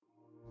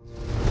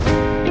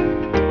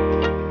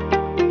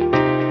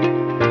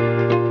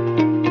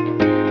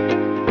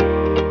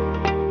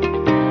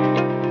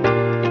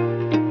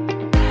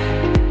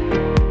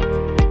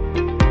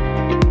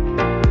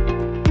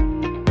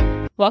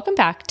Welcome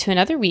back to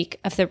another week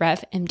of the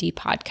RevMD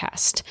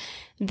podcast.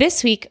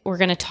 This week, we're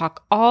going to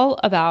talk all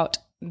about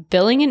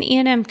billing an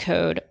E&M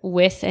code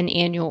with an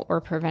annual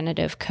or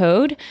preventative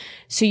code,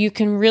 so you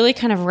can really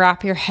kind of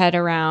wrap your head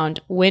around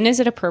when is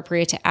it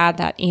appropriate to add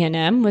that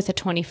E&M with a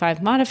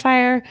 25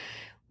 modifier,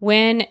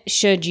 when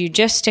should you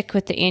just stick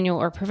with the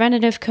annual or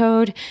preventative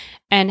code,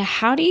 and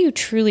how do you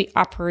truly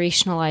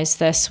operationalize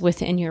this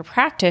within your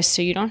practice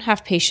so you don't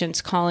have patients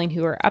calling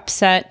who are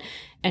upset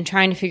and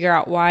trying to figure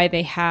out why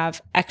they have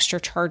extra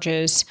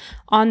charges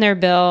on their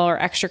bill or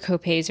extra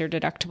copays or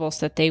deductibles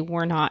that they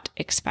were not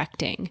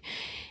expecting.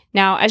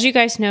 Now, as you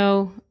guys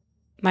know,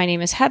 my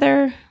name is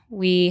Heather.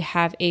 We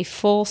have a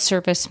full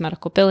service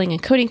medical billing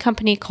and coding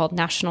company called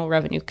National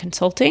Revenue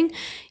Consulting.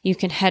 You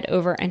can head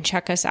over and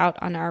check us out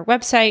on our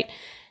website,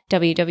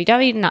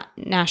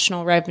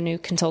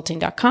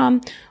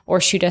 www.nationalrevenueconsulting.com, or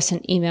shoot us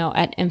an email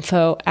at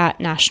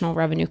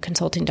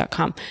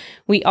info@nationalrevenueconsulting.com.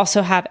 We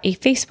also have a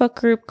Facebook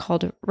group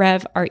called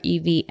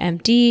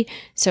RevMD,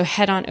 so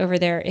head on over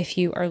there if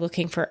you are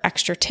looking for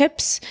extra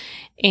tips.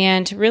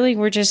 And really,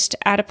 we're just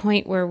at a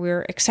point where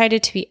we're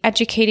excited to be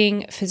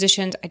educating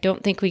physicians. I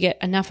don't think we get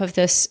enough of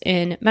this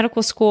in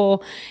medical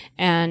school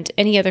and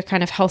any other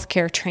kind of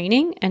healthcare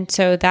training. And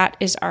so that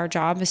is our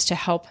job, is to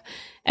help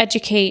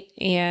educate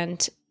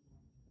and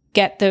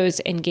get those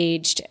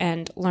engaged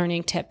and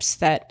learning tips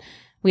that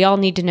we all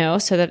need to know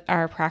so that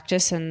our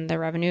practice and the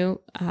revenue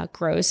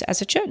grows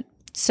as it should.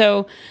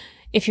 So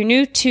if you're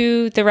new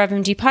to the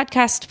RevMD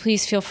podcast,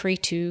 please feel free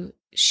to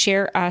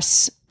share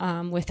us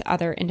with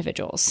other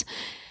individuals.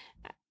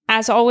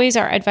 As always,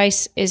 our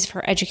advice is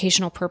for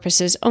educational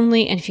purposes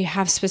only. And if you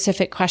have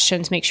specific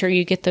questions, make sure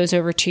you get those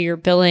over to your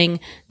billing,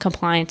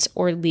 compliance,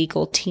 or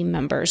legal team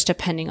members,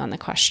 depending on the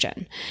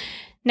question.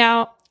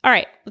 Now, all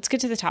right, let's get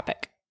to the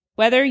topic.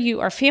 Whether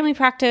you are family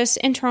practice,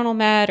 internal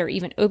med, or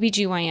even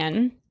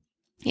OBGYN,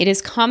 it is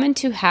common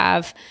to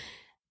have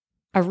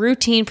a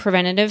routine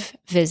preventative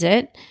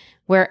visit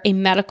where a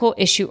medical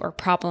issue or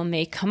problem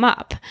may come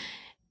up.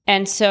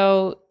 And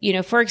so,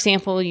 for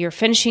example, you're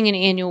finishing an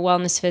annual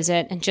wellness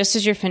visit, and just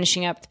as you're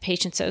finishing up, the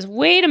patient says,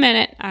 wait a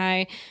minute,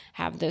 I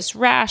have this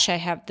rash, I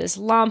have this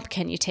lump,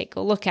 can you take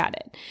a look at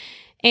it?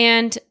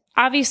 And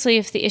obviously,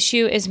 if the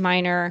issue is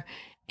minor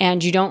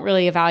and you don't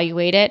really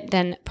evaluate it,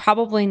 then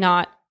probably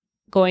not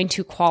going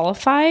to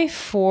qualify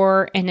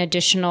for an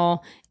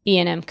additional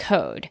E&M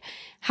code.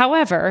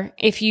 However,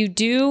 if you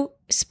do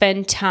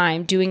spend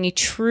time doing a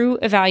true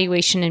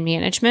evaluation and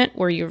management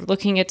where you're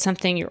looking at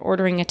something, you're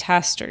ordering a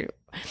test or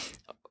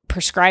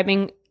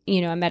prescribing,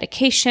 a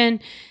medication,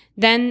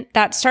 then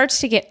that starts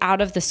to get out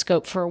of the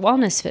scope for a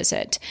wellness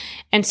visit.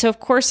 And so,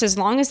 of course, as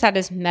long as that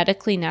is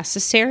medically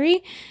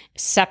necessary,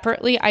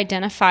 separately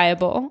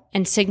identifiable,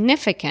 and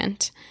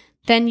significant,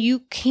 then you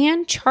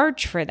can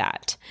charge for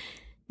that.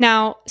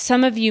 Now,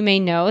 some of you may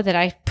know that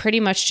I pretty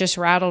much just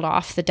rattled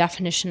off the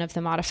definition of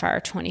the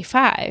modifier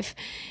 25,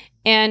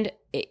 and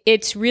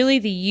it's really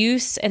the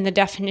use and the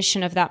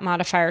definition of that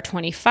modifier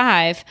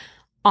 25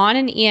 on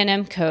an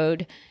E&M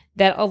code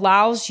that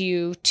allows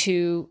you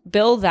to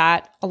bill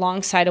that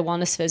alongside a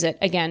wellness visit,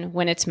 again,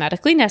 when it's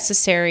medically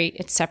necessary,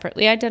 it's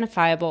separately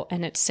identifiable,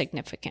 and it's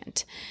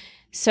significant.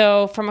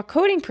 So from a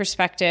coding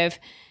perspective,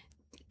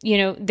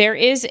 there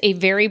is a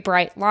very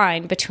bright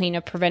line between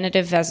a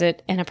preventative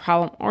visit and a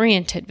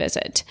problem-oriented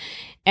visit.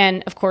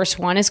 And of course,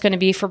 one is going to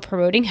be for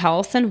promoting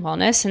health and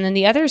wellness, and then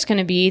the other is going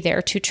to be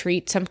there to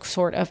treat some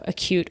sort of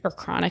acute or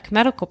chronic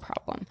medical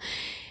problem.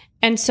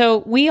 And so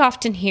we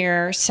often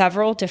hear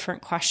several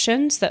different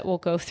questions that we'll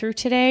go through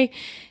today.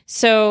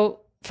 So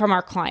from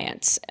our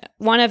clients,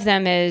 one of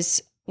them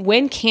is,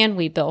 when can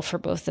we bill for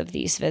both of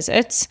these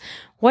visits?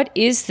 What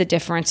is the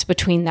difference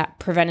between that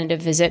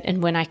preventative visit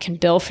and when I can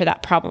bill for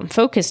that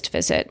problem-focused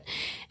visit?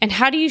 And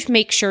how do you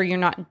make sure you're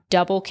not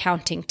double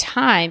counting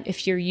time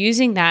if you're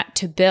using that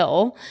to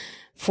bill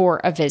for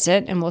a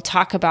visit? And we'll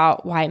talk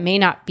about why it may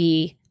not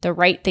be the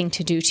right thing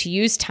to do to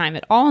use time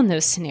at all in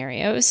those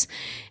scenarios.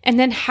 And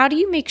then how do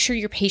you make sure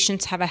your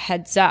patients have a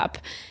heads up,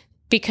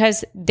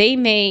 because they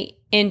may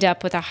end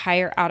up with a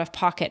higher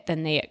out-of-pocket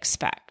than they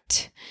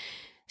expect?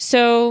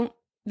 So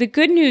the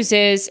good news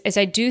is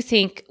I do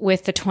think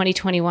with the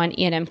 2021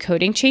 E&M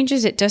coding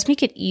changes, it does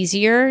make it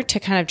easier to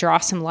kind of draw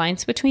some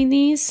lines between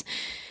these.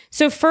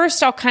 So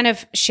first, I'll kind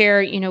of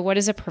share, what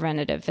is a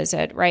preventative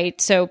visit, right?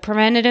 So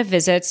preventative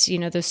visits,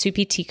 those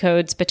CPT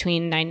codes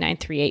between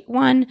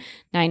 99381,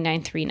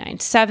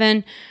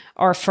 99397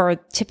 are for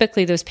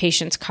typically those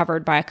patients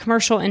covered by a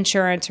commercial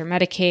insurance or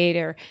Medicaid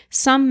or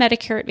some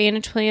Medicare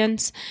Advantage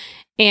plans.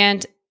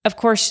 And of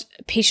course,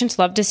 patients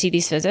love to see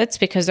these visits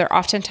because they're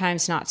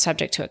oftentimes not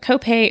subject to a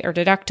copay or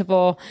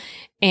deductible,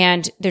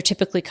 and they're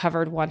typically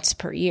covered once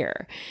per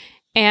year.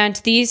 And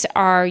these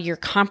are your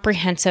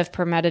comprehensive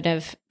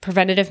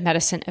preventative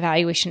medicine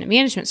evaluation and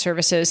management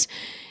services,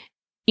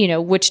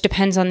 which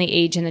depends on the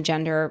age and the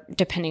gender,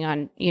 depending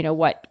on,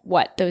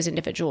 what those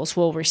individuals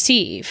will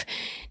receive.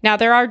 Now,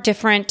 there are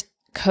different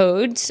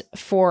codes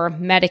for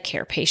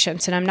Medicare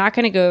patients, and I'm not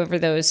going to go over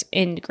those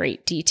in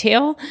great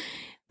detail.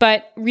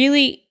 But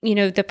really,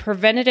 the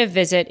preventative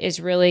visit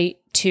is really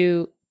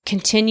to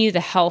continue the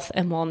health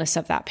and wellness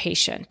of that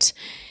patient.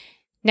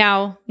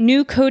 Now,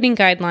 new coding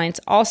guidelines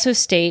also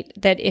state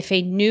that if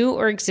a new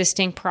or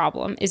existing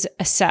problem is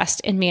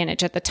assessed and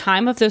managed at the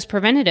time of those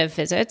preventative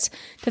visits,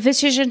 the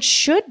physician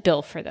should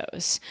bill for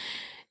those.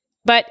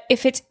 But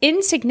if it's an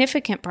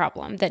insignificant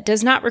problem that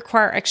does not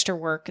require extra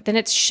work, then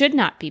it should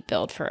not be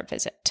billed for a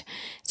visit.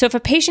 So if a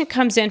patient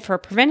comes in for a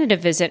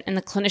preventative visit and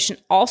the clinician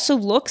also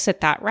looks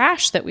at that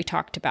rash that we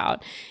talked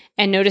about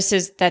and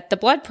notices that the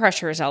blood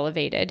pressure is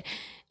elevated,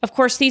 of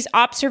course, these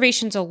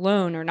observations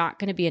alone are not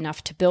going to be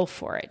enough to bill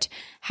for it.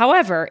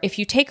 However, if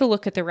you take a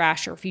look at the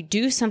rash, or if you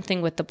do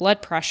something with the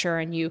blood pressure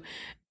and you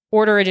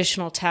order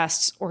additional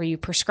tests or you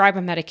prescribe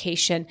a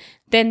medication,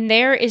 then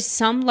there is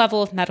some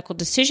level of medical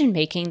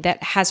decision-making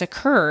that has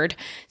occurred,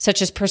 such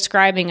as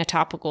prescribing a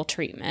topical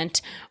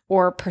treatment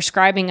or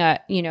prescribing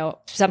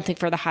something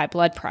for the high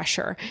blood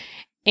pressure.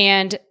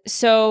 And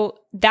so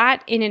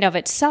that in and of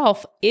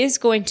itself is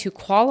going to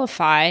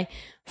qualify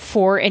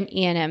for an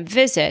E&M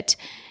visit,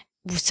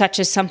 such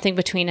as something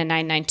between a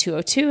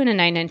 99202 and a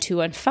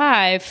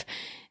 99215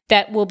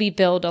 that will be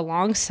billed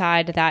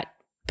alongside that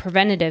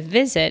preventative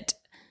visit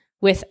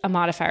with a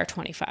modifier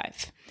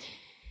 25.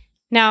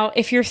 Now,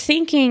 if you're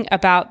thinking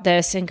about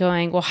this and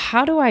going, well,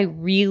 how do I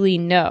really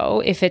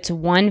know if it's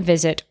one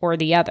visit or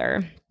the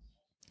other?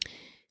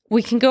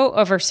 We can go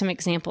over some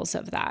examples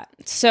of that.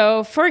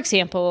 So, for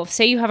example,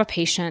 say you have a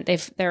patient,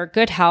 they're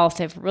good health,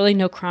 they have really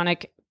no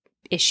chronic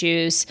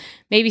issues,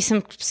 maybe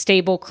some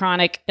stable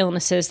chronic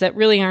illnesses that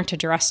really aren't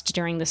addressed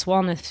during this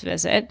wellness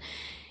visit.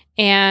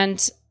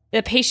 And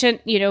the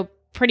patient,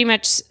 pretty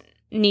much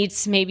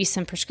needs maybe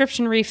some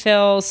prescription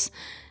refills.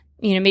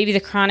 Maybe the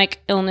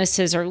chronic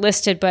illnesses are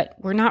listed, but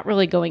we're not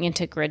really going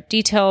into great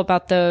detail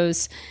about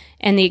those.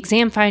 And the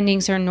exam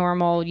findings are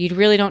normal. You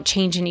really don't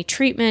change any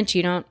treatment.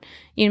 You don't,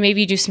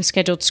 maybe you do some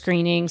scheduled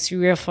screenings,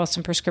 you refill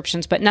some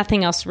prescriptions, but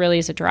nothing else really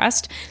is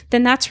addressed.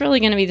 Then that's really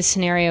going to be the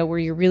scenario where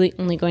you're really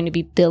only going to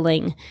be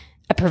billing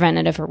a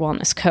preventative or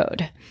wellness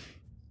code.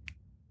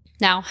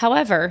 Now,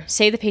 however,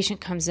 say the patient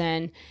comes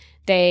in,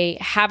 they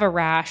have a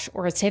rash,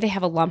 or say they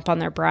have a lump on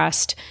their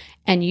breast,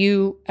 and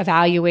you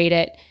evaluate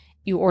it.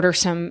 You order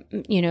some,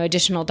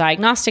 additional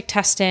diagnostic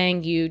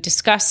testing, you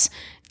discuss,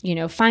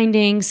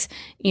 findings,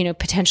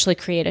 potentially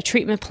create a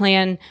treatment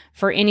plan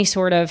for any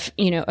sort of,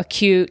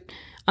 acute,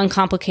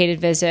 uncomplicated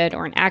visit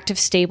or an active,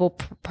 stable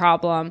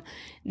problem,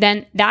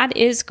 then that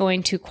is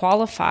going to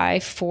qualify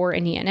for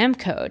an E&M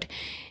code.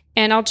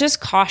 And I'll just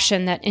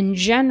caution that in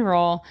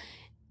general,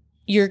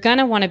 you're going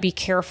to want to be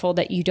careful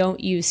that you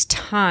don't use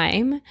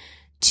time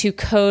to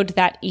code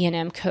that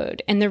E&M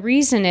code. And the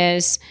reason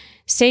is,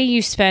 say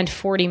you spend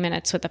 40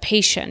 minutes with a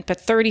patient, but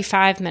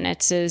 35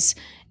 minutes is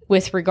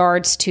with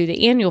regards to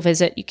the annual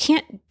visit, you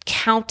can't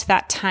count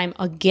that time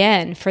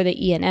again for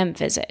the E&M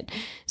visit.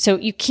 So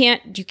you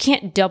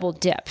can't double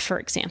dip, for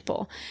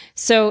example.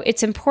 So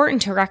it's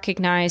important to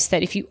recognize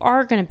that if you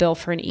are going to bill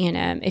for an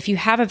E&M, if you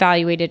have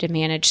evaluated and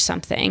managed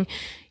something,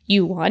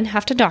 you, one,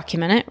 have to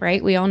document it,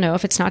 right? We all know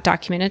if it's not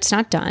documented, it's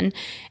not done.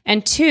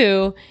 And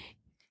two,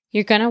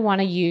 you're going to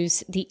want to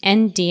use the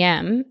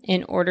NDM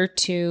in order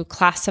to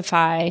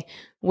classify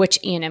which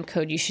E&M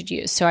code you should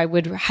use. So I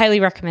would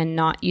highly recommend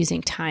not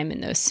using time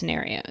in those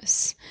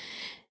scenarios.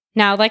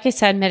 Now, like I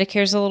said,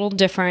 Medicare is a little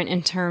different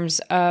in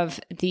terms of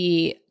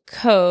the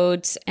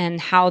codes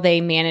and how they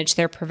manage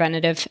their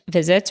preventative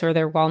visits or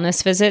their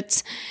wellness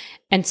visits.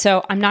 And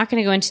so I'm not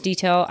going to go into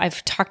detail.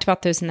 I've talked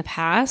about those in the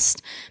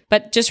past,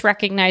 but just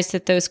recognize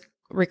that those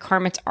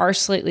requirements are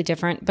slightly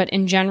different. But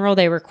in general,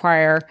 they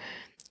require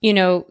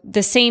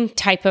the same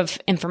type of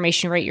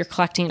information, right? You're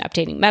collecting and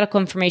updating medical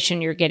information,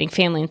 you're getting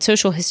family and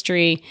social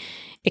history,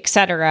 et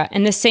cetera.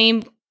 And the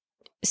same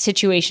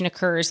situation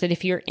occurs that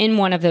if you're in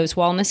one of those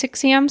wellness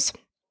exams,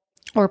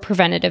 or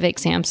preventative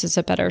exams is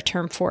a better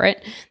term for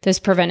it, those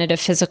preventative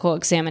physical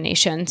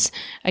examinations,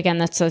 again,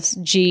 that's those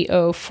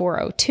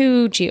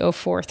G0402,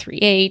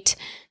 G0438,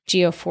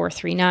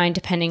 G0439,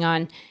 depending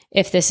on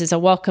if this is a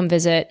welcome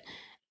visit,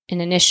 an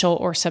initial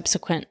or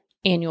subsequent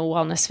annual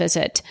wellness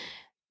visit.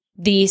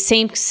 The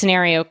same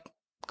scenario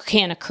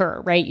can occur,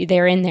 right?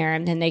 They're in there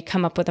and then they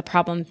come up with a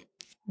problem,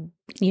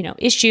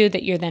 issue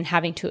that you're then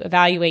having to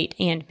evaluate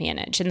and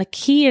manage. And the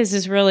key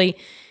is really,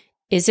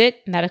 is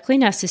it medically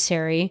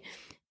necessary?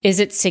 Is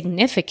it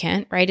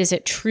significant, right? Is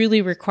it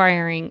truly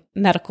requiring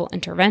medical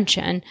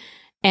intervention?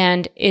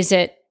 And is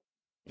it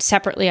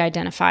separately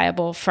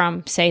identifiable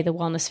from, say, the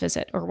wellness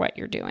visit or what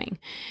you're doing?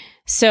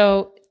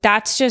 So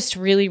that's just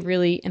really,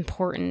 really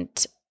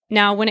important.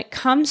 Now, when it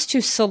comes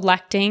to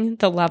selecting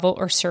the level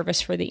or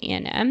service for the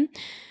E&M,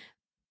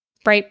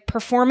 right,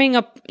 performing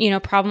a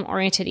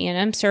problem-oriented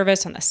E&M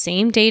service on the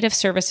same date of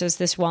service as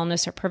this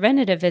wellness or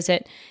preventative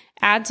visit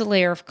adds a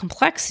layer of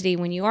complexity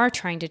when you are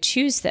trying to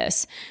choose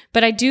this.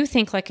 But I do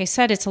think, like I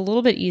said, it's a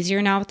little bit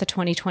easier now with the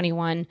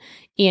 2021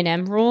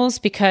 E&M rules,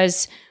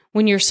 because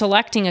when you're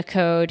selecting a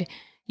code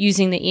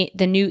using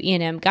the new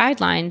E&M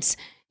guidelines,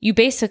 you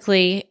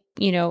basically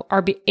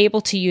are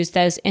able to use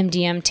those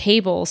MDM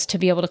tables to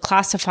be able to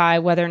classify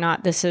whether or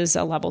not this is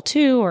a level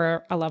 2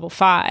 or a level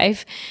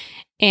 5.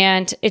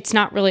 And it's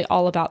not really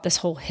all about this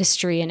whole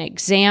history and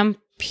exam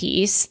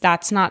piece.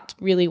 That's not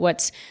really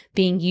what's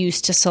being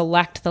used to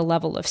select the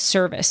level of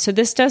service. So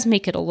this does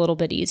make it a little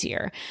bit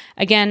easier.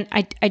 Again,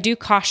 I do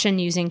caution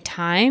using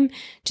time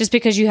just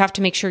because you have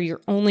to make sure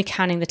you're only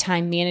counting the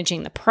time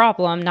managing the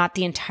problem, not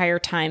the entire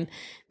time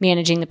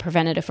managing the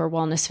preventative or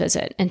wellness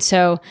visit. And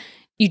so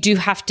you do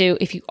have to,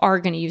 if you are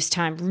going to use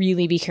time,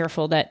 really be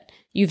careful that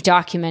you've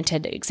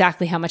documented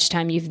exactly how much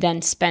time you've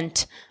then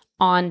spent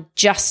on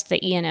just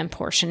the E&M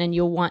portion, and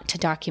you'll want to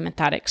document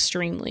that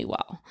extremely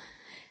well.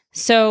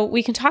 So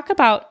we can talk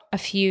about a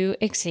few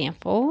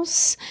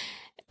examples,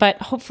 but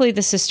hopefully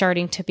this is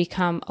starting to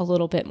become a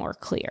little bit more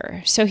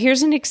clear. So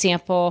here's an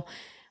example.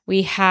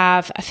 We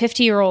have a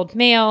 50-year-old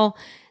male.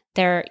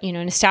 They're, an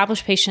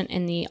established patient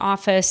in the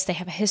office. They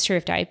have a history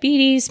of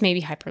diabetes,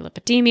 maybe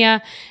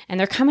hyperlipidemia, and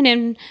they're coming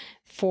in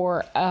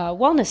for a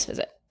wellness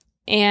visit.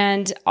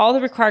 And all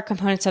the required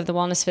components of the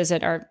wellness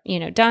visit are,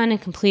 done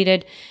and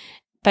completed.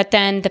 But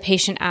then the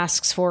patient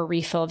asks for a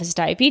refill of his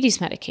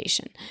diabetes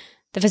medication.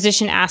 The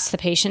physician asks the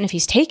patient if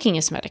he's taking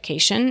his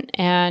medication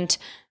and,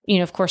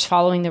 of course,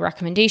 following the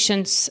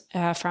recommendations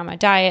from a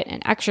diet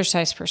and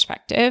exercise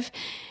perspective.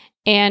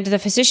 And the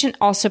physician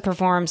also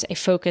performs a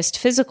focused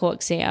physical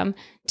exam,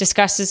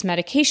 discusses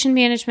medication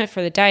management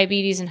for the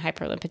diabetes and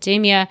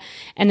hyperlipidemia,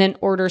 and then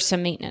orders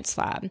some maintenance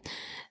lab.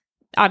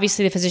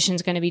 Obviously, the physician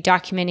is going to be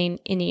documenting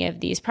any of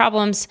these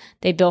problems.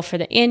 They bill for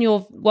the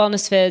annual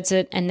wellness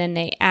visit, and then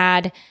they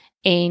add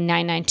a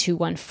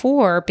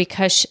 99214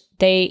 because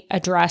they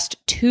addressed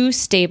 2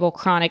 stable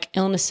chronic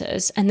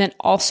illnesses and then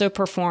also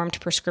performed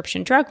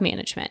prescription drug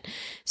management.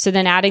 So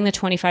then adding the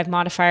 25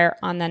 modifier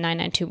on the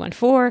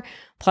 99214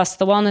 plus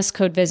the wellness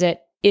code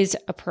visit is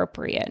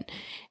appropriate.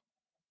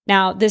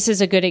 Now, this is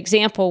a good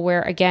example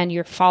where, again,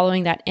 you're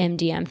following that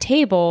MDM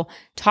table,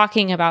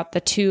 talking about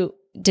the 2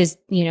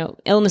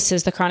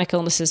 illnesses, the chronic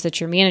illnesses that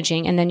you're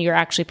managing, and then you're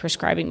actually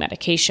prescribing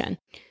medication.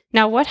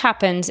 Now, what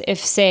happens if,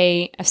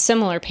 say, a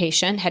similar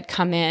patient had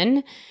come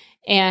in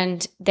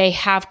and they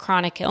have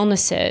chronic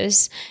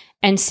illnesses,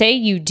 and say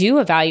you do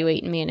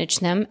evaluate and manage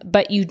them,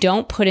 but you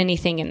don't put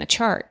anything in the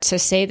chart? So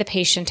say the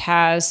patient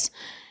has,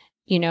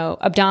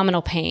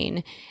 abdominal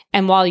pain,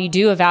 and while you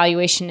do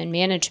evaluation and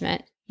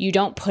management, you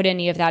don't put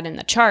any of that in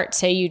the chart.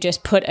 Say you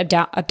just put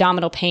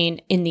abdominal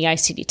pain in the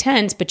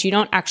ICD-10s, but you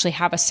don't actually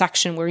have a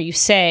section where you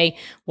say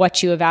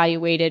what you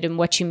evaluated and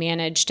what you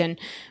managed and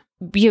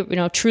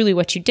truly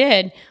what you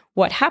did.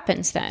 What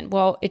happens then?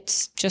 Well,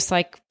 it's just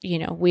like,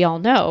 we all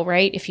know,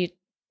 right? If you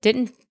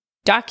didn't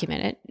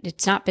document it,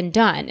 it's not been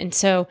done. And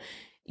so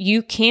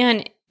you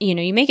can,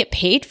 you may get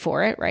paid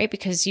for it, right?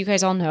 Because you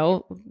guys all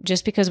know,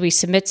 just because we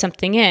submit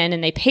something in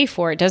and they pay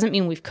for it doesn't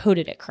mean we've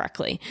coded it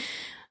correctly.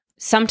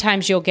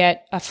 Sometimes you'll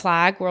get a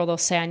flag where they'll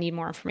say, I need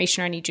more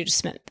information, or I need you to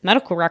submit the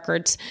medical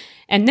records.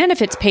 And then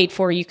if it's paid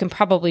for, you can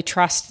probably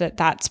trust that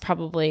that's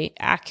probably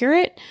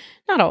accurate.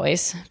 Not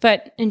always,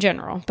 but in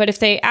general. But if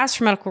they ask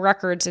for medical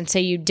records and say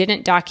you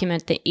didn't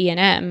document the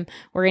E&M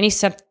or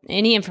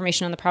any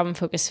information on the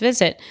problem-focused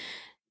visit,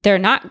 they're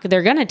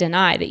going to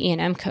deny the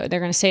E&M code. They're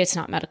going to say it's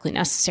not medically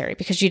necessary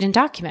because you didn't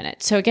document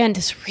it. So again,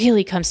 this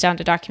really comes down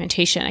to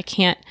documentation. I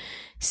can't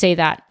say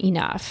that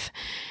enough.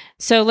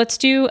 So let's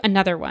do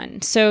another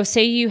one. So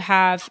say you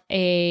have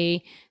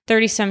a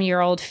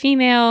 30-some-year-old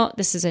female.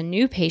 This is a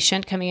new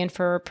patient coming in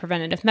for a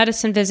preventative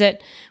medicine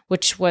visit,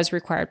 which was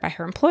required by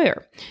her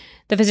employer.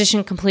 The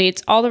physician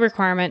completes all the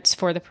requirements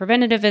for the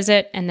preventative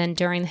visit, and then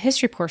during the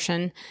history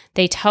portion,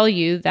 they tell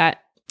you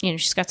that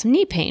she's got some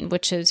knee pain,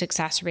 which is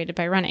exacerbated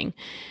by running.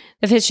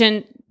 The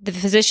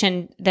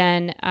physician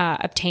then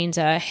obtains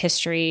a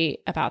history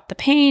about the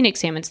pain,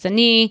 examines the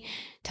knee,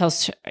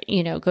 goes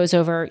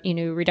over,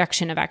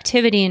 reduction of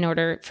activity in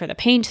order for the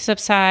pain to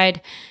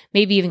subside,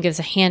 maybe even gives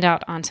a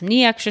handout on some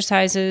knee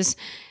exercises,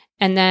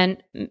 and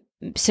then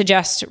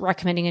suggests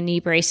recommending a knee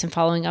brace and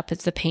following up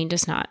if the pain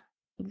does not,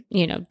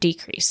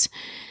 decrease.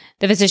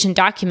 The physician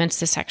documents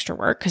this extra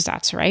work because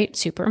that's right,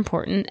 super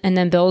important, and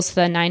then bills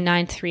the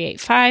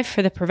 99385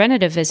 for the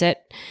preventative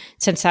visit,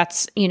 since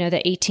that's,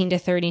 the 18 to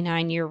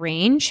 39 year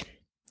range,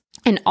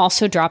 and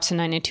also drops a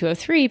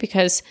 99203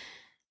 because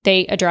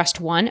they addressed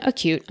one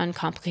acute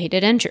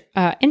uncomplicated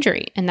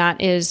injury, and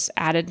that is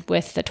added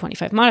with the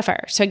 25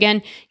 modifier. So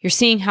again, you're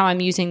seeing how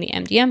I'm using the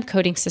MDM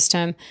coding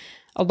system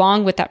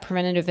along with that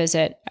preventative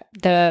visit.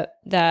 The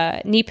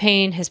knee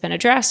pain has been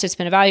addressed, it's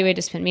been evaluated,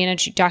 it's been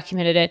managed, you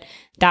documented it.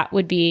 That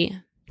would be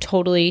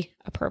totally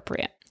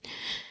appropriate.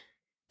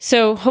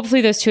 So hopefully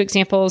those 2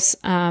 examples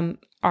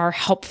are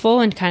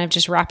helpful in kind of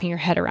just wrapping your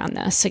head around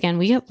this. Again,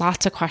 we get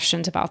lots of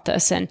questions about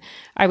this, and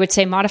I would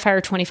say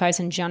modifier 25s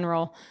in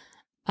general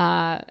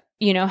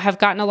have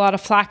gotten a lot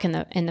of flack in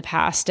the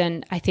past.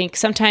 And I think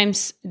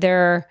sometimes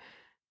they're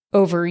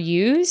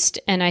overused,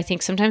 and I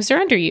think sometimes they're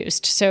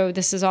underused. So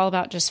this is all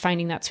about just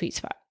finding that sweet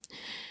spot.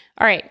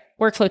 All right,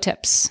 workflow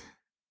tips.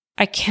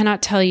 I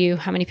cannot tell you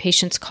how many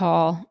patients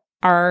call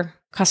our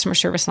customer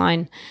service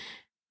line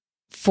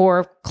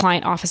for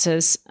client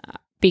offices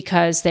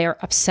because they are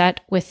upset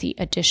with the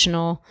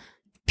additional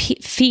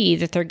fee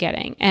that they're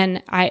getting.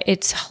 And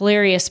it's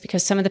hilarious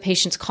because some of the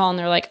patients call and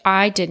they're like,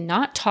 I did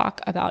not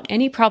talk about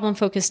any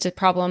problem-focused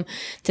problem.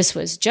 This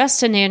was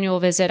just an annual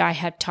visit. I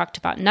had talked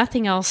about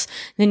nothing else.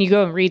 And then you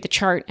go and read the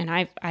chart, and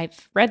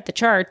I've read the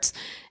charts,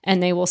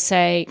 and they will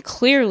say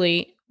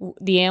clearly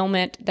the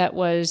ailment that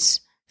was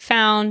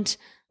found,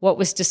 what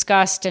was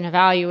discussed and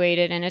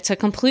evaluated, and it's a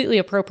completely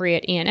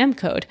appropriate E&M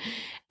code.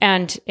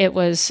 And it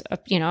was,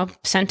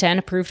 sent in,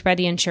 approved by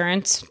the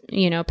insurance,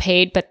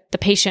 paid, but the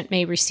patient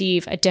may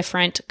receive a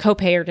different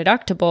copay or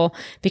deductible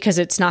because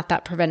it's not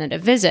that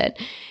preventative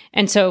visit.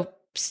 And so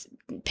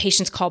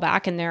patients call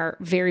back and they're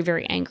very,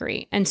 very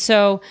angry. And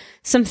so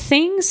some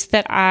things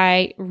that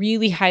I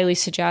really highly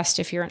suggest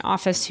if you're an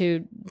office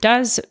who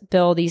does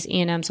bill these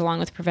E&Ms along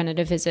with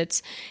preventative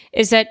visits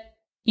is that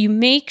you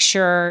make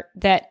sure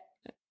that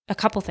a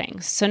couple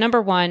things. So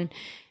number one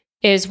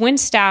is when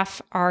staff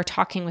are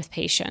talking with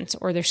patients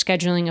or they're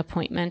scheduling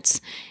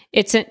appointments,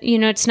 it's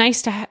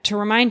nice to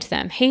remind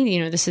them,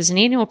 hey, this is an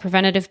annual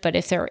preventative, but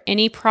if there are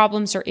any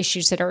problems or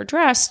issues that are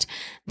addressed,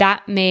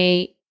 that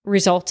may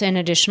result in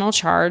additional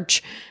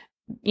charge,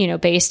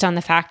 based on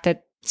the fact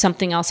that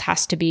something else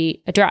has to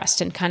be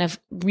addressed, and kind of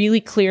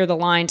really clear the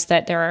lines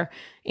that there are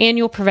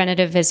annual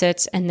preventative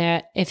visits, and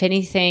that if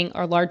anything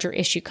or larger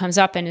issue comes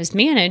up and is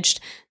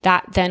managed,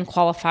 that then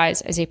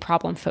qualifies as a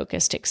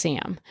problem-focused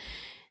exam.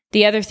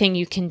 The other thing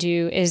you can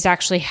do is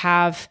actually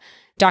have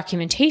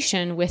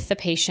documentation with the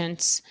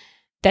patients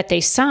that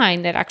they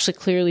sign that actually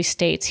clearly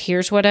states,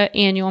 here's what an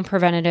annual and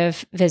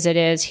preventative visit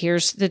is,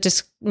 here's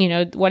the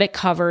what it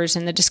covers,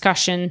 and the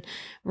discussion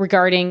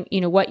regarding,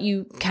 what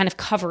you kind of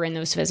cover in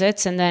those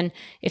visits. And then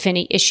if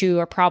any issue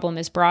or problem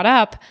is brought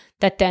up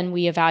that then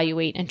we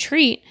evaluate and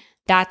treat,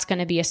 that's going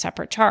to be a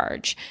separate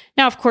charge.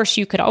 Now, of course,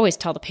 you could always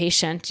tell the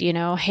patient,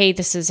 hey,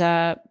 this is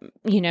an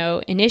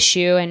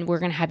issue, and we're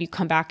going to have you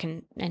come back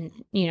and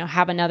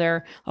have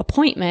another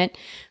appointment.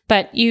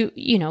 But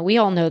we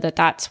all know that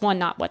that's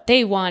not what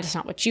they want. It's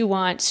not what you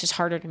want. It's just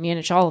harder to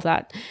manage all of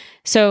that.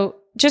 So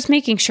just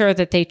making sure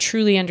that they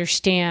truly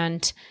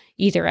understand,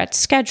 either at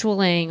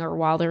scheduling or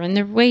while they're in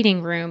the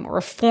waiting room, or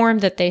a form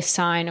that they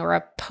sign, or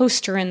a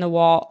poster on the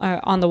wall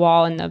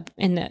in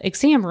the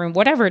exam room,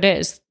 whatever it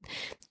is.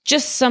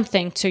 Just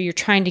something, so you're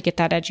trying to get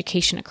that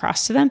education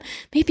across to them.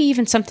 Maybe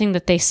even something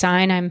that they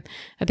sign. I'm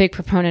a big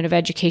proponent of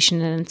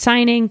education and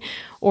signing.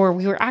 Or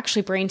we were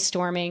actually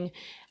brainstorming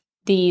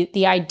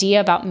the idea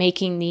about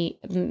making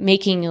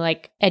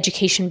like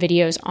education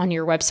videos on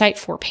your website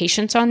for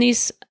patients on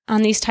these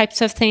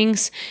types of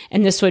things.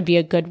 And this would be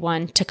a good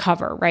one to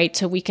cover, right?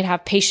 So we could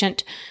have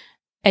patient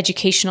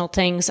educational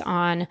things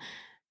on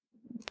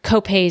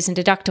copays and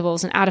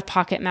deductibles and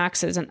out-of-pocket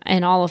maxes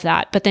and all of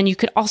that. But then you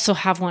could also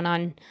have one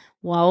on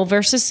well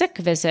versus sick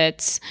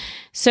visits.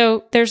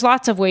 So there's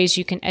lots of ways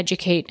you can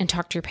educate and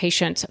talk to your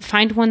patients.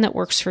 Find one that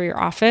works for your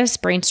office,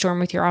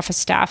 brainstorm with your office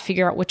staff,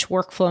 figure out which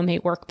workflow may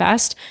work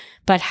best.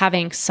 But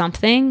having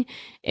something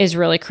is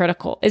really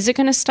critical. Is it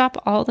going to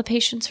stop all the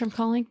patients from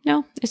calling?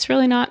 No, it's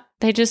really not.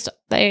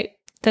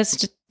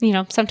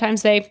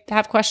 Sometimes they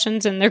have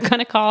questions and they're going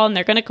to call and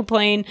they're going to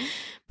complain.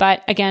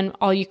 But again,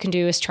 all you can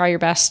do is try your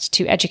best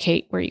to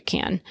educate where you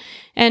can.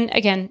 And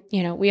again,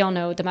 we all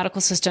know the medical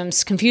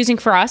system's confusing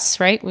for us,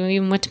 right? We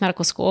even went to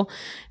medical school.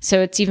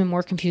 So it's even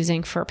more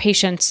confusing for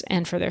patients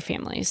and for their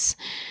families.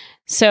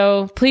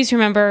 So please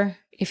remember,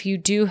 if you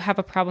do have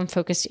a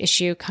problem-focused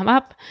issue come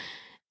up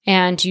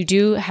and you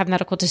do have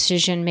medical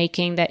decision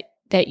making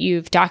that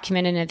you've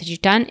documented and that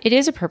you've done, it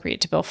is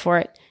appropriate to bill for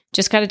it.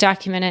 Just got to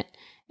document it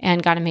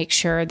and got to make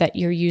sure that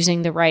you're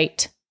using the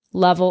right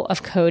level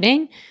of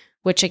coding,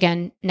 which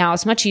again, now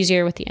is much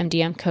easier with the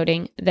MDM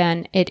coding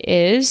than it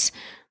is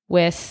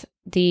with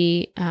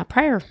the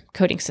prior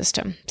coding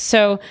system.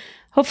 So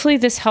hopefully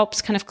this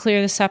helps kind of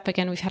clear this up.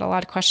 Again, we've had a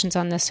lot of questions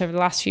on this over the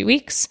last few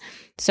weeks,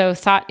 so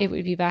thought it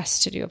would be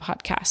best to do a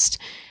podcast.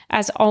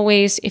 As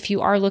always, if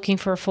you are looking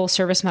for a full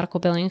service medical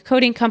billing and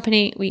coding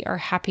company, we are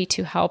happy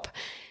to help.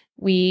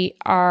 We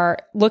are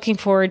looking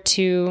forward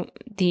to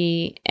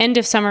the end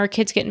of summer,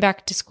 kids getting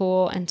back to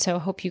school. And so I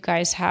hope you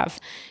guys have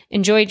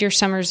enjoyed your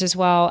summers as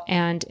well.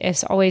 And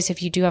as always,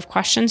 if you do have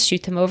questions,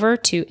 shoot them over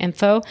to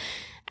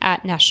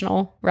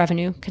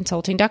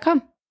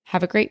info@nationalrevenueconsulting.com.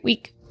 Have a great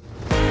week.